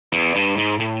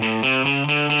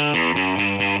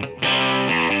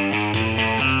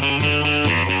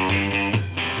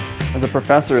As a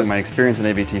professor, my experience in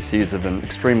AVTCs have been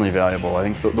extremely valuable. I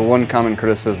think the one common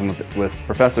criticism with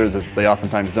professors is they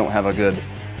oftentimes don't have a good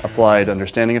applied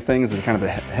understanding of things. It's kind of the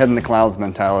head in the clouds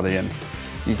mentality, and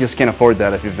you just can't afford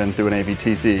that if you've been through an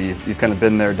AVTC. You've kind of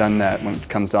been there, done that when it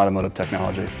comes to automotive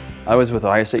technology. I was with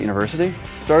Ohio State University.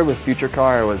 Started with FutureTruck.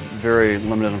 I was very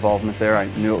limited involvement there. I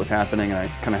knew what was happening and I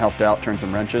kind of helped out, turned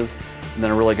some wrenches. And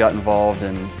then I really got involved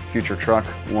in FutureTruck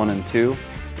 1 and 2.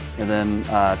 And then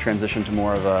transitioned to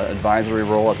more of an advisory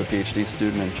role as a PhD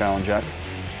student in Challenge X,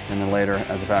 and then later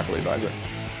as a faculty advisor.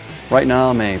 Right now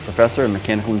I'm a professor in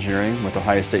mechanical engineering with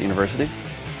Ohio State University.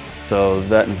 So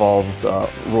that involves a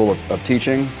role of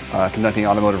teaching, conducting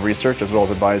automotive research, as well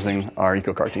as advising our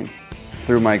EcoCAR team.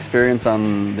 Through my experience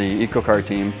on the EcoCAR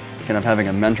team, kind of having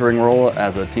a mentoring role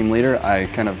as a team leader, I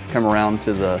kind of come around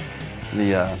to the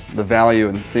value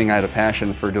and seeing I had a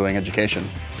passion for doing education,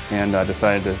 and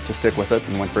decided to stick with it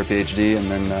and went for a PhD and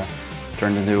then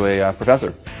turned into a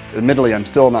professor. Admittedly, I'm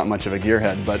still not much of a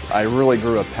gearhead, but I really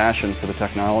grew a passion for the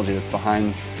technology that's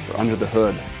behind or under the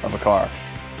hood of a car.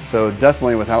 So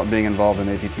definitely without being involved in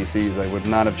AVTCs, I would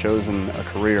not have chosen a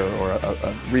career or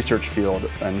a research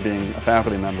field and being a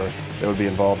faculty member that would be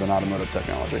involved in automotive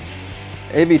technology.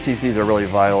 AVTCs are really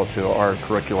vital to our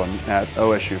curriculum at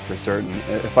OSU for certain.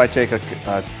 If I take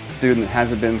a student that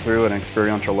hasn't been through an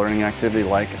experiential learning activity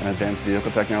like an advanced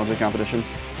vehicle technology competition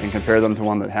and compare them to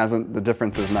one that hasn't, the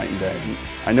difference is night and day.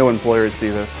 I know employers see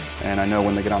this, and I know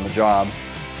when they get on the job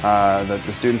that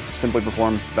the students simply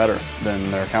perform better than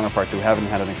their counterparts who haven't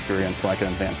had an experience like an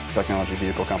advanced technology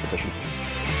vehicle competition.